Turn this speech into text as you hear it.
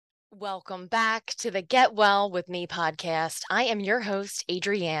Welcome back to the Get Well with Me podcast. I am your host,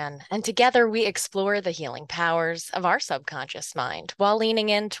 Adrienne, and together we explore the healing powers of our subconscious mind while leaning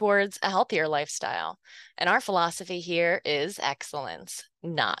in towards a healthier lifestyle. And our philosophy here is excellence,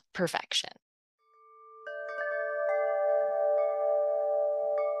 not perfection.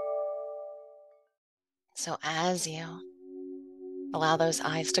 So as you allow those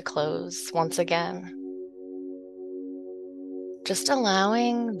eyes to close once again, just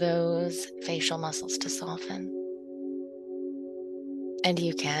allowing those facial muscles to soften. And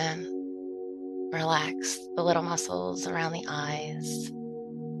you can relax the little muscles around the eyes.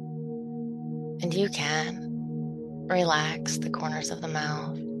 And you can relax the corners of the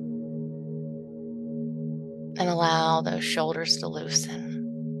mouth. And allow those shoulders to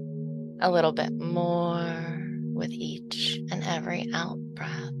loosen a little bit more with each and every out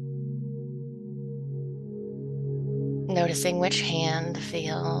breath. Noticing which hand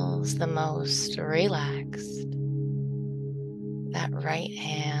feels the most relaxed. That right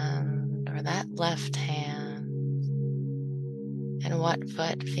hand or that left hand. And what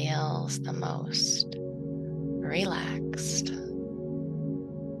foot feels the most relaxed.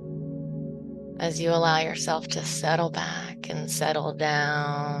 As you allow yourself to settle back and settle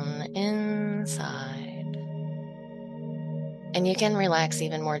down inside. And you can relax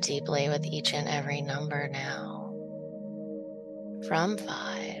even more deeply with each and every number now. From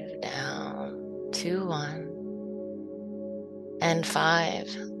 5 down to 1 and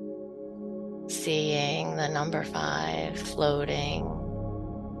 5. Seeing the number 5 floating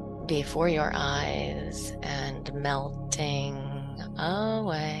before your eyes and melting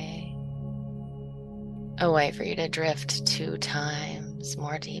away. A way for you to drift 2 times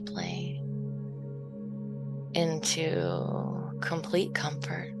more deeply into complete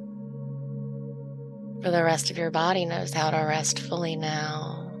comfort. For the rest of your body knows how to rest fully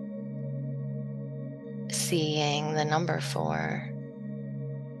now. Seeing the number 4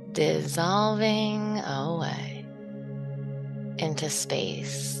 dissolving away into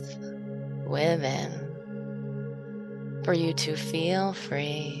space within. For you to feel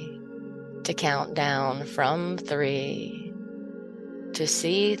free to count down from 3 to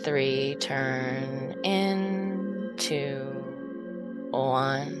see 3 turn into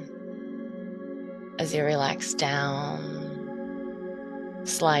 1. As you relax down,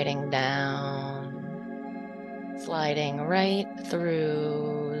 sliding down, sliding right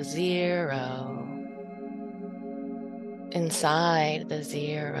through 0. Inside the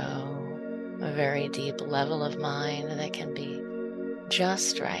 0, a very deep level of mind that can be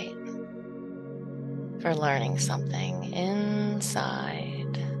just right for learning something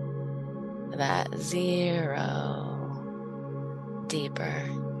inside that 0, deeper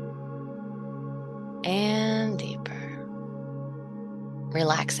and deeper,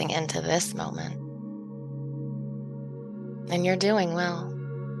 relaxing into this moment. And you're doing well.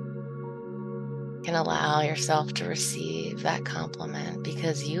 You can allow yourself to receive that compliment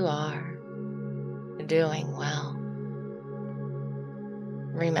because you are doing well.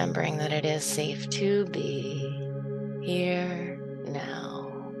 Remembering that it is safe to be here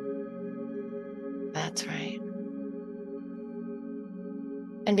now. That's right.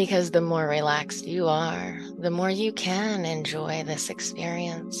 And because the more relaxed you are, the more you can enjoy this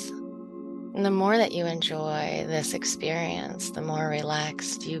experience. And the more that you enjoy this experience, the more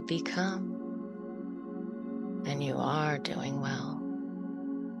relaxed you become. And you are doing well.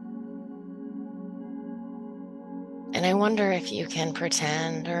 And I wonder if you can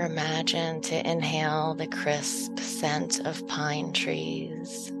pretend or imagine to inhale the crisp scent of pine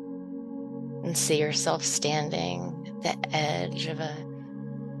trees and see yourself standing at the edge of a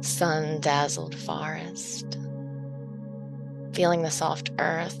sun-dazzled forest, feeling the soft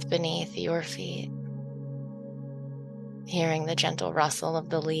earth beneath your feet, hearing the gentle rustle of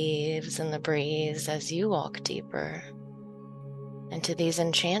the leaves in the breeze as you walk deeper into these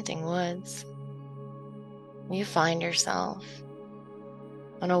enchanting woods. You find yourself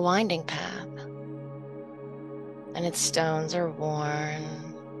on a winding path, and its stones are worn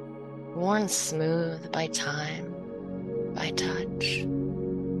smooth by time, by touch.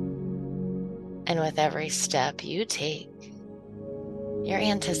 And with every step you take, your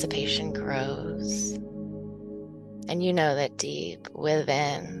anticipation grows. And you know that deep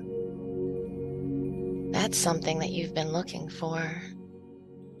within, that's something that you've been looking for,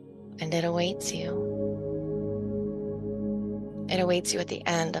 and it awaits you. It awaits you at the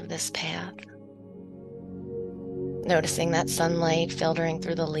end of this path. Noticing that sunlight filtering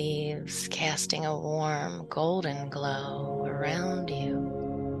through the leaves, casting a warm golden glow around you.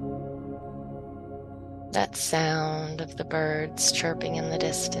 that sound of the birds chirping in the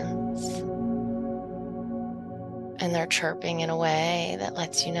distance. And they're chirping in a way that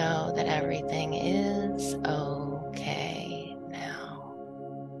lets you know that everything is okay now.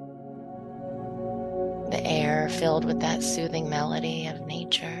 The air filled with that soothing melody of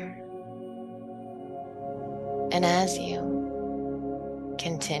nature. And as you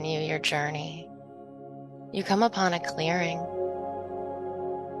continue your journey, you come upon a clearing.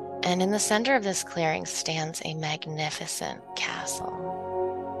 And in the center of this clearing stands a magnificent castle.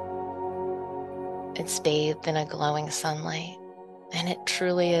 It's bathed in a glowing sunlight, and it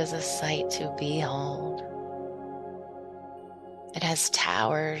truly is a sight to behold. It has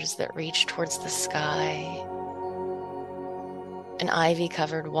towers that reach towards the sky, and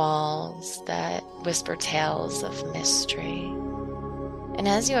ivy-covered walls that whisper tales of mystery. And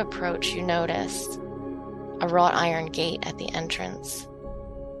as you approach, you notice a wrought iron gate at the entrance,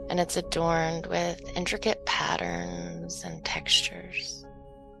 and it's adorned with intricate patterns and textures.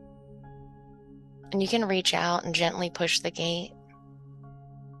 And you can reach out and gently push the gate,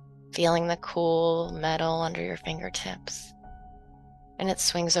 feeling the cool metal under your fingertips. And it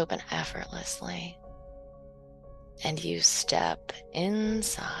swings open effortlessly. And you step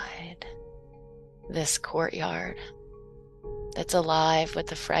inside this courtyard that's alive with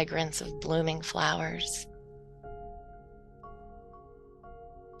the fragrance of blooming flowers.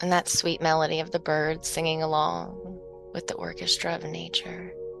 And that sweet melody of the birds singing along with the orchestra of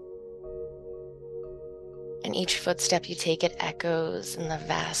nature. And each footstep you take, it echoes in the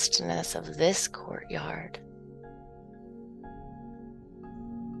vastness of this courtyard.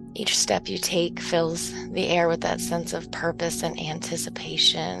 Each step you take fills the air with that sense of purpose and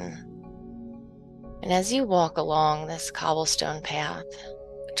anticipation. And as you walk along this cobblestone path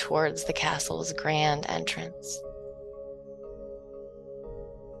towards the castle's grand entrance,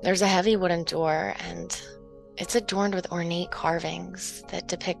 there's a heavy wooden door, and it's adorned with ornate carvings that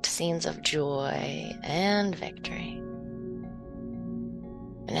depict scenes of joy and victory.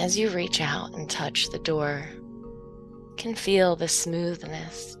 And as you reach out and touch the door, you can feel the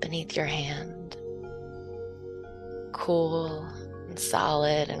smoothness beneath your hand. Cool and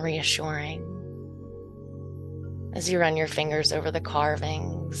solid and reassuring. As you run your fingers over the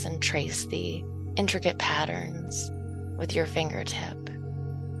carvings and trace the intricate patterns with your fingertip.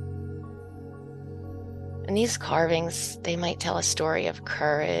 And these carvings, they might tell a story of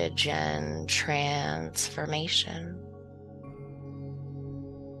courage and transformation.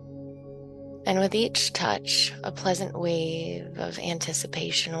 And with each touch, a pleasant wave of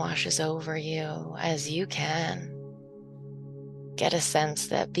anticipation washes over you as you can get a sense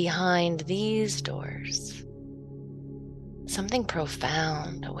that behind these doors, something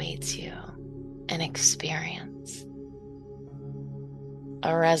profound awaits you, an experience,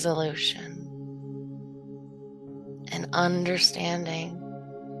 a resolution, an understanding.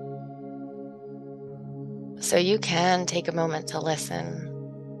 So you can take a moment to listen.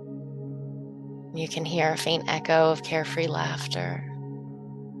 You can hear a faint echo of carefree laughter.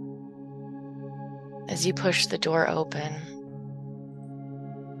 As you push the door open,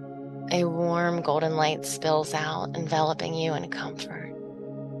 a warm golden light spills out, enveloping you in comfort.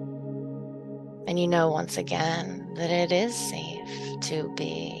 And you know once again that it is safe to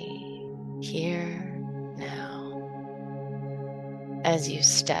be here now. As you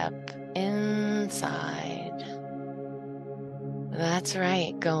step inside. That's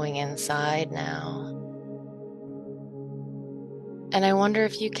right, going inside now. And I wonder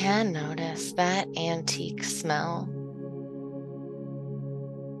if you can notice that antique smell.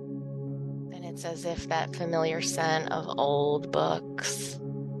 And it's as if that familiar scent of old books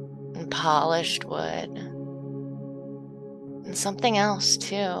and polished wood and something else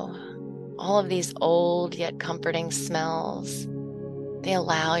too. All of these old yet comforting smells, they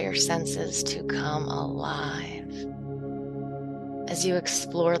allow your senses to come alive as you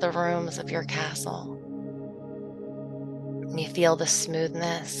explore the rooms of your castle. And you feel the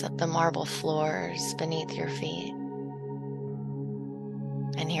smoothness of the marble floors beneath your feet,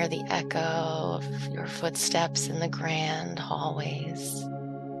 and hear the echo of your footsteps in the grand hallways.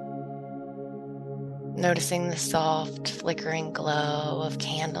 Noticing the soft, flickering glow of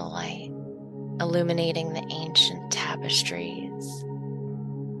candlelight illuminating the ancient tapestries,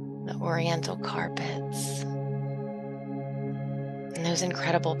 the oriental carpets, and those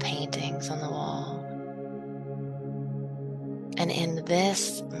incredible paintings on the wall. And in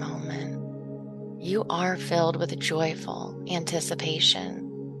this moment, you are filled with joyful anticipation,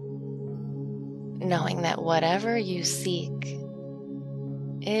 knowing that whatever you seek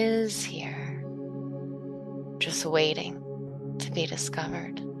is here, just waiting to be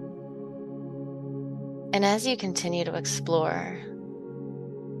discovered. And as you continue to explore,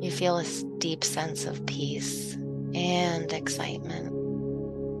 you feel a deep sense of peace and excitement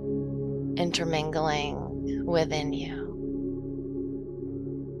intermingling within you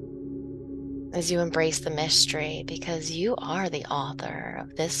as you embrace the mystery, because you are the author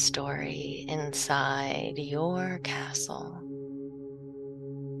of this story inside your castle,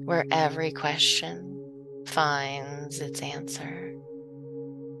 where every question finds its answer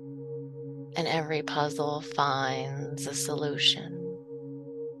and every puzzle finds a solution.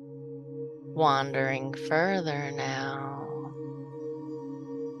 Wandering further now,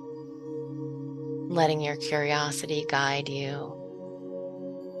 letting your curiosity guide you,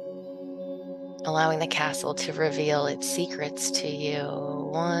 allowing the castle to reveal its secrets to you,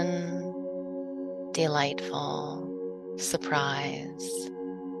 one delightful surprise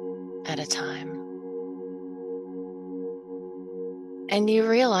at a time. And you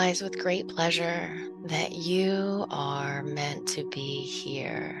realize with great pleasure that you are meant to be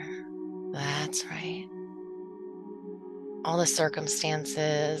here. That's right. All the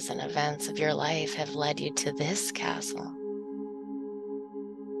circumstances and events of your life have led you to this castle,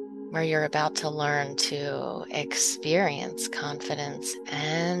 where you're about to learn to experience confidence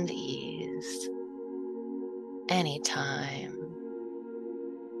and ease anytime,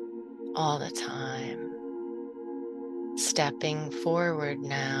 all the time. Stepping forward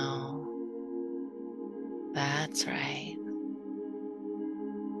now. That's right.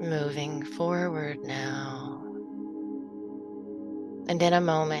 Moving forward now. And in a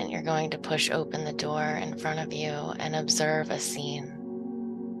moment, you're going to push open the door in front of you and observe a scene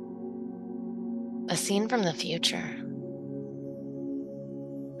from the future.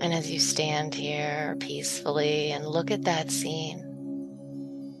 And as you stand here peacefully and look at that scene,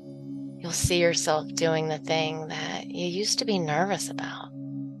 you'll see yourself doing the thing that you used to be nervous about.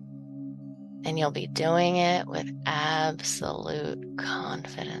 And you'll be doing it with absolute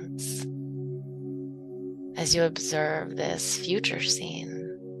confidence. As you observe this future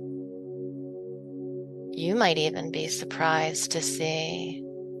scene, you might even be surprised to see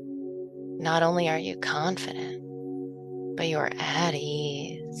not only are you confident, but you're at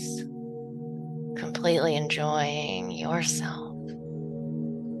ease, completely enjoying yourself.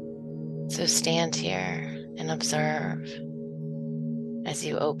 So stand here and observe as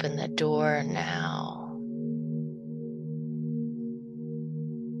you open the door now.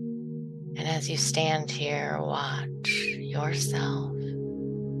 And as you stand here, watch yourself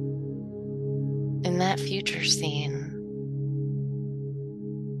in that future scene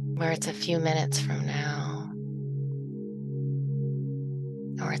where it's a few minutes from now,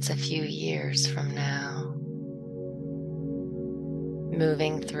 or it's a few years from now,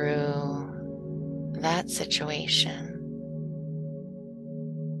 moving through that situation.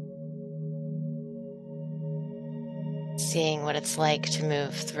 Seeing what it's like to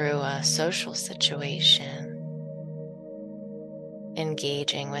move through a social situation,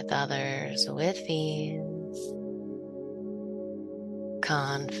 engaging with others with ease,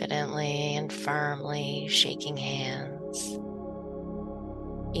 confidently and firmly shaking hands,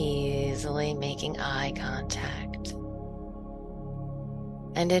 easily making eye contact.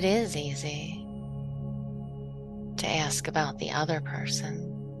 And it is easy to ask about the other person.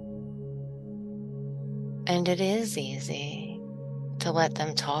 And it is easy to let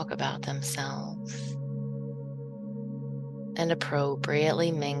them talk about themselves, and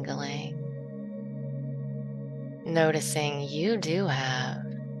appropriately mingling, noticing you do have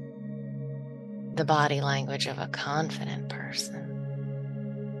the body language of a confident person.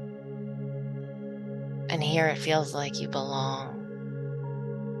 And here it feels like you belong.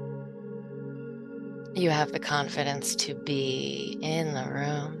 You have the confidence to be in the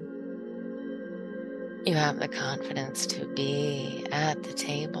room. You have the confidence to be at the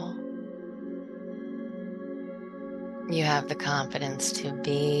table. You have the confidence to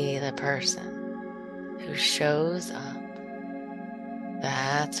be the person who shows up.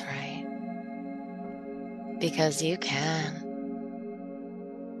 That's right. Because you can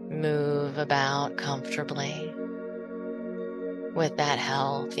move about comfortably with that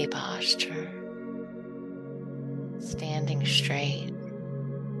healthy posture, standing straight,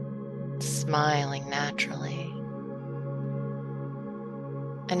 smiling naturally.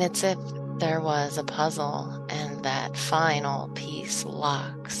 And it's if there was a puzzle and that final piece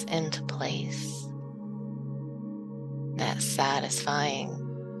locks into place. That satisfying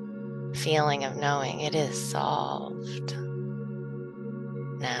feeling of knowing it is solved.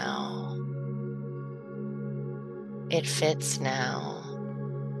 Now, it fits now.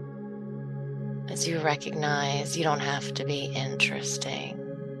 As you recognize you don't have to be interesting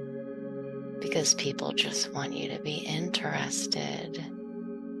because people just want you to be interested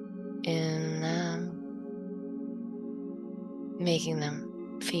in them, making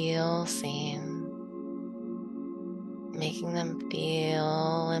them feel seen, making them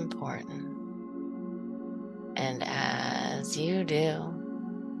feel important. And as you do,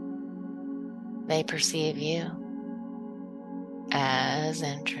 they perceive you as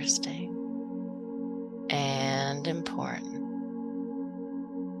interesting and important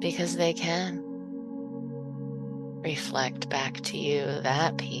because they can reflect back to you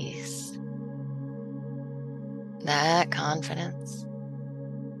that peace, that confidence,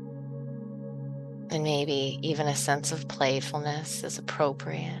 and maybe even a sense of playfulness is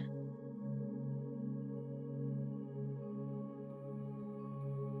appropriate.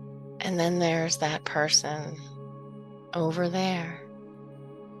 And then there's that person over there,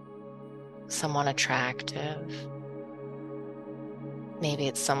 someone attractive. Maybe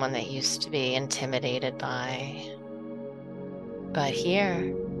it's someone that used to be intimidated by. But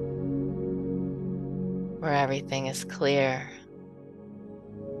here, where everything is clear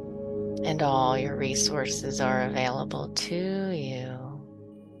and all your resources are available to you,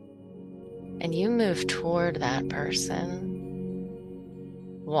 and you move toward that person,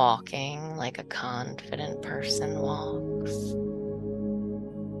 walking like a confident person walks,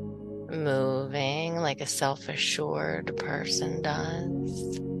 moving like a self-assured person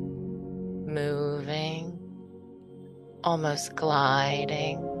does, moving, almost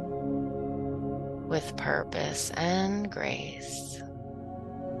gliding with purpose and grace.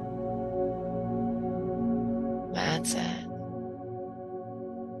 That's it.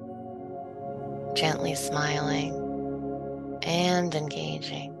 Gently smiling and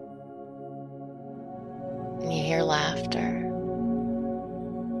engaging. And you hear laughter.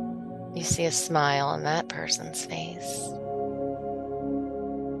 You see a smile on that person's face.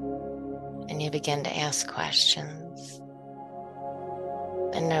 And you begin to ask questions.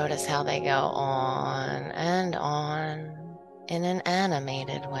 And notice how they go on and on in an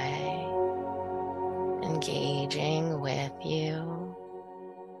animated way, engaging with you.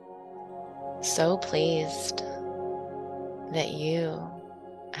 So pleased that you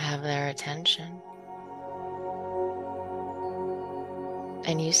have their attention.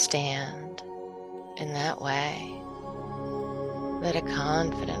 And you stand in that way that a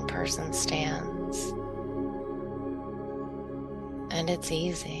confident person stands. And it's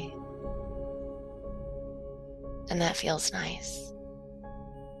easy. And that feels nice.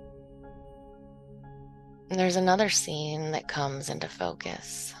 And there's another scene that comes into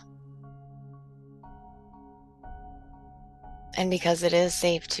focus. And because it is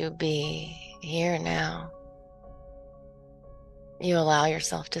safe to be here now, you allow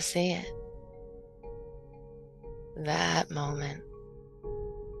yourself to see it. That moment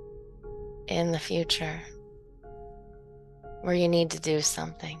in the future where you need to do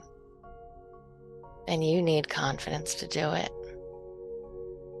something and you need confidence to do it.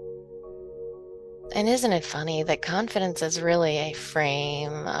 And isn't it funny that confidence is really a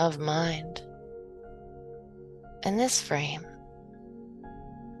frame of mind? And this frame,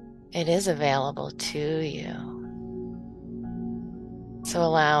 it is available to you. So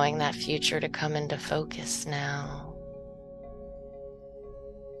allowing that future to come into focus now.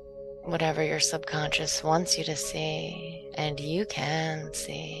 Whatever your subconscious wants you to see, and you can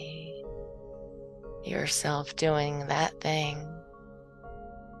see yourself doing that thing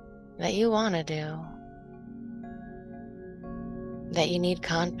that you want to do, that you need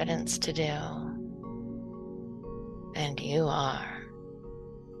confidence to do, and you are.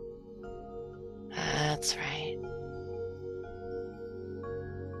 That's right.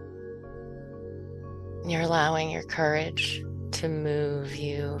 You're allowing your courage to move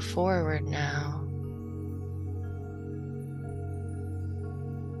you forward now.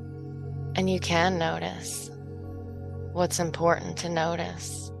 And you can notice what's important to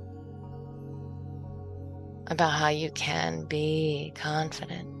notice about how you can be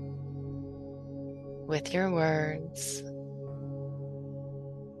confident with your words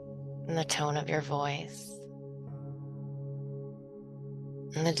and the tone of your voice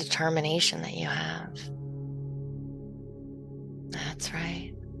and the determination that you have. That's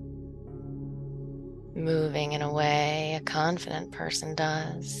right. Moving in a way a confident person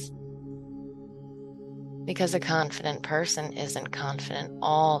does. Because a confident person isn't confident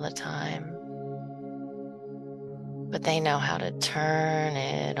all the time, but they know how to turn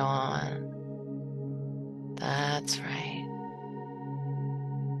it on. That's right.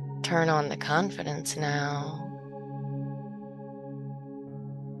 Turn on the confidence now.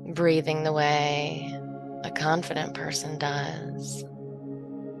 Breathing the way a confident person does.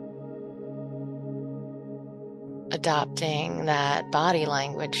 adopting that body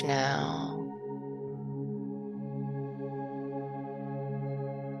language now.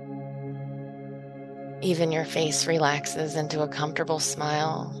 Even your face relaxes into a comfortable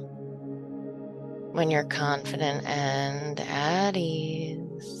smile when you're confident and at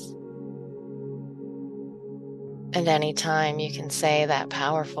ease. And anytime you can say that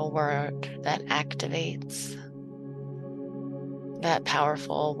powerful word that activates, that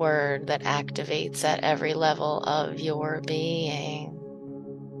powerful word that activates at every level of your being,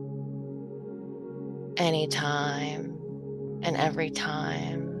 anytime and every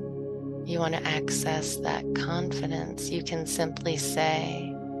time you want to access that confidence, you can simply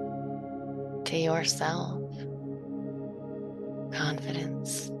say to yourself,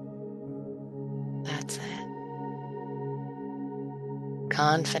 confidence. That's it.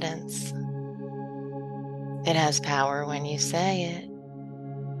 Confidence. It has power when you say it.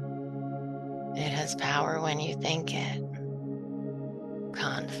 It has power when you think it.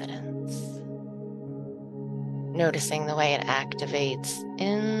 Confidence. Noticing the way it activates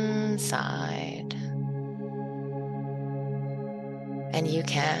inside. And you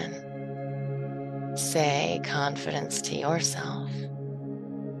can say confidence to yourself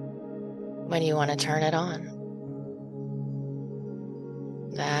when you want to turn it on.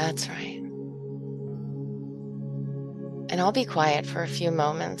 That's right. And I'll be quiet for a few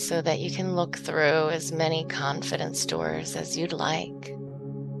moments so that you can look through as many confidence doors as you'd like.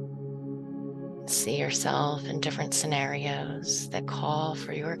 See yourself in different scenarios that call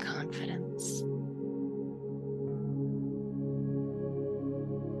for your confidence.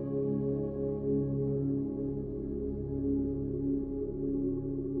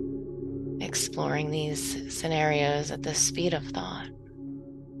 Exploring these scenarios at the speed of thought.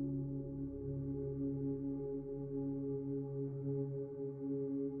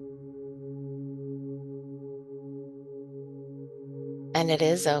 And it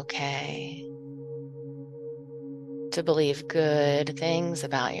is okay to believe good things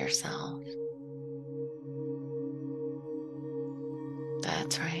about yourself.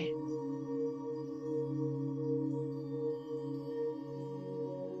 That's right.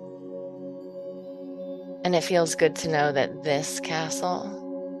 And it feels good to know that this castle,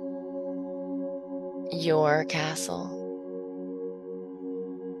 your castle,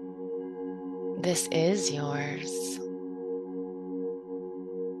 this is yours.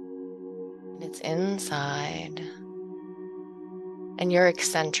 And it's inside. And your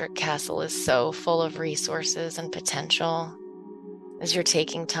eccentric castle is so full of resources and potential as you're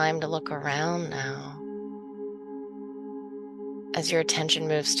taking time to look around now. As your attention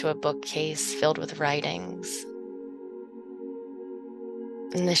moves to a bookcase filled with writings.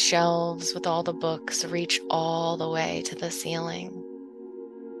 And the shelves with all the books reach all the way to the ceiling.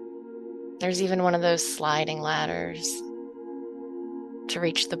 There's even one of those sliding ladders to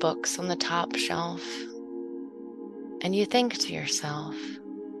reach the books on the top shelf. And you think to yourself,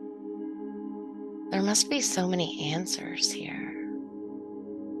 there must be so many answers here.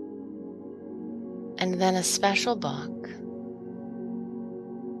 And then a special book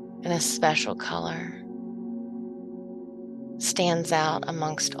in a special color stands out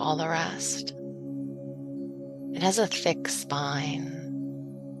amongst all the rest. It has a thick spine.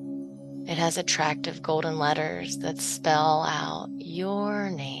 It has attractive golden letters that spell out your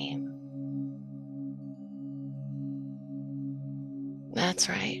name. That's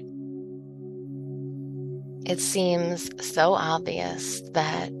right. It seems so obvious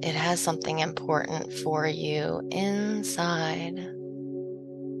that it has something important for you inside.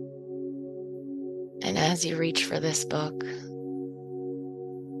 And as you reach for this book,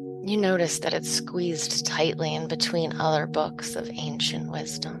 you notice that it's squeezed tightly in between other books of ancient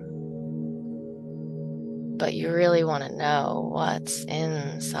wisdom. But you really want to know what's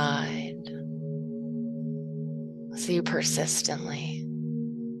inside. So you persistently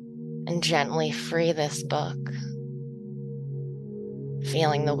and gently free this book,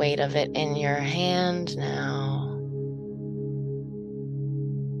 feeling the weight of it in your hand now.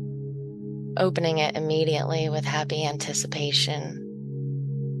 Opening it immediately with happy anticipation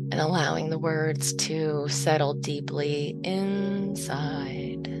and allowing the words to settle deeply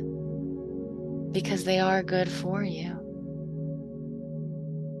inside because they are good for you.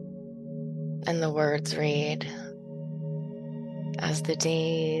 And the words read, as the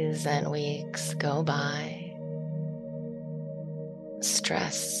days and weeks go by,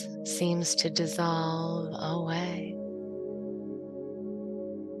 stress seems to dissolve away,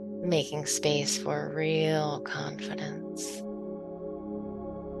 making space for real confidence.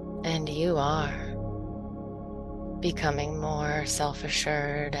 And you are becoming more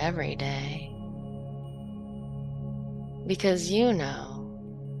self-assured every day. because you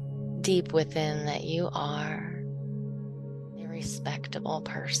know deep within that you are a respectable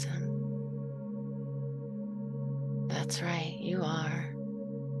person. That's right, you are.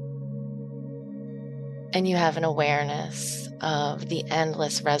 And you have an awareness of the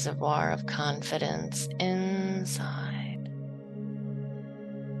endless reservoir of confidence inside.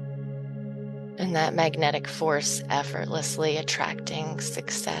 And that magnetic force effortlessly attracting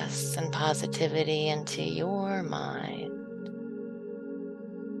success and positivity into your mind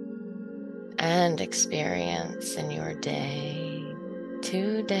and experience in your day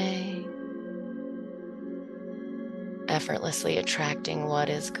to day. Effortlessly attracting what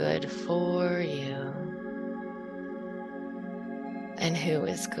is good for you and who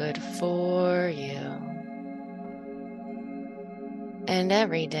is good for you. And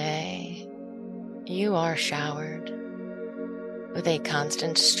every day you are showered with a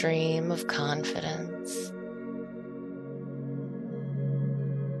constant stream of confidence.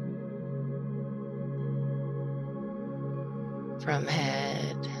 From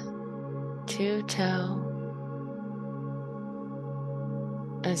head to toe,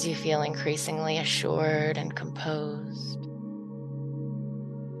 as you feel increasingly assured and composed.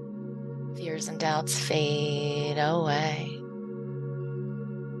 Fears and doubts fade away.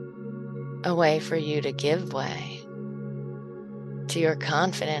 A way for you to give way to your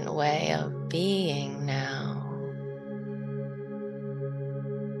confident way of being now.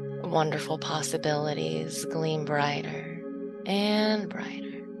 Wonderful possibilities gleam brighter and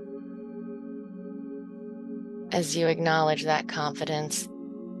brighter as you acknowledge that confidence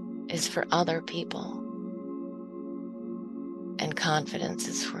is for other people and confidence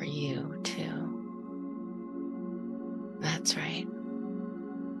is for you too. That's right.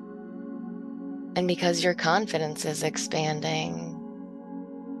 And because your confidence is expanding,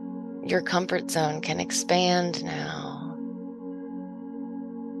 your comfort zone can expand now.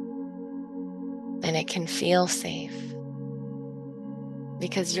 And it can feel safe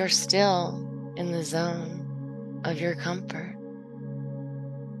because you're still in the zone of your comfort.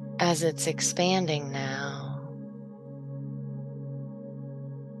 As it's expanding now,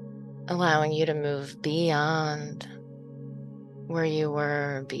 allowing you to move beyond where you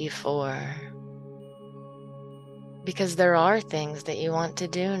were before. Because there are things that you want to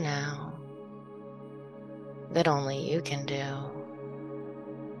do now that only you can do.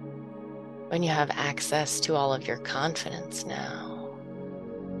 When you have access to all of your confidence now.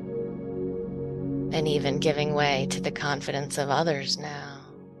 And even giving way to the confidence of others now.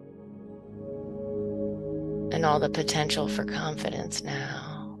 And all the potential for confidence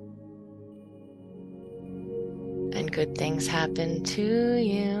now. And good things happen to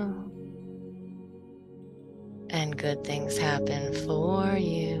you. And good things happen for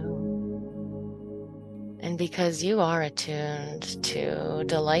you. And because you are attuned to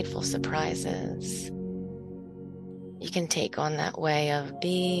delightful surprises, you can take on that way of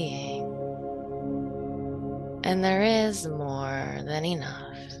being. And there is more than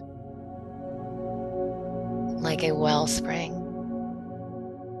enough. Like a wellspring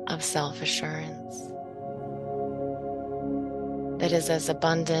of self-assurance that is as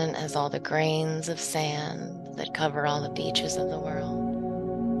abundant as all the grains of sand that cover all the beaches of the world.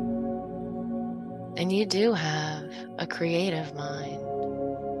 And you do have a creative mind,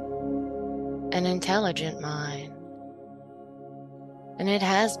 an intelligent mind, and it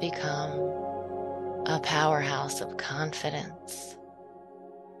has become a powerhouse of confidence.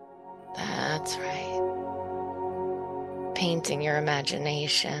 That's right. Painting your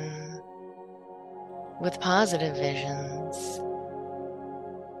imagination with positive visions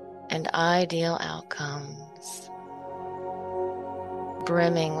and ideal outcomes,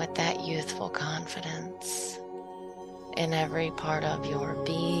 brimming with that youthful confidence in every part of your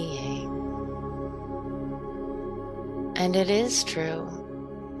being. And it is true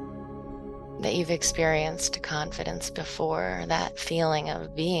that you've experienced confidence before, that feeling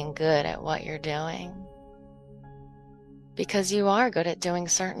of being good at what you're doing. Because you are good at doing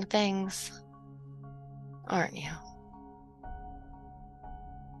certain things, aren't you?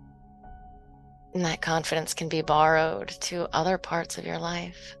 And that confidence can be borrowed to other parts of your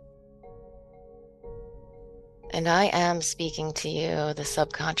life. And I am speaking to you, the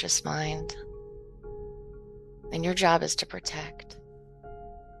subconscious mind. And your job is to protect.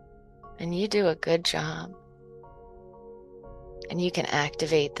 And you do a good job. And you can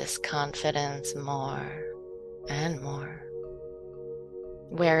activate this confidence more and more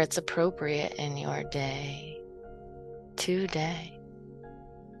where it's appropriate in your day to day.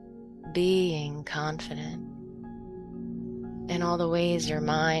 Being confident in all the ways your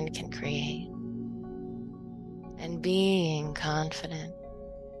mind can create and being confident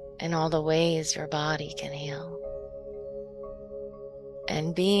in all the ways your body can heal,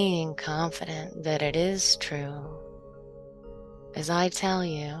 and being confident that it is true. As I tell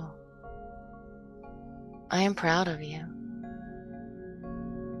you, I am proud of you.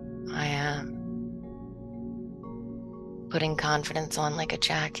 I am. Putting confidence on like a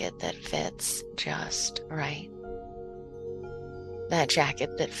jacket that fits just right. That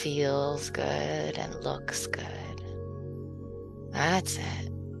jacket that feels good and looks good. That's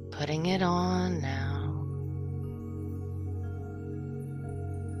it. Putting it on now.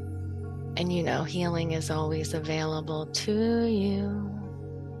 And you know healing is always available to you.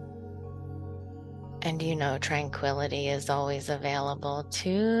 And you know tranquility is always available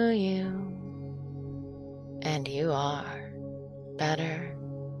to you. And you are better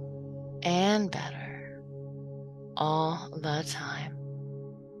and better all the time.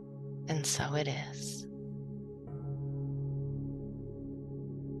 And so it is.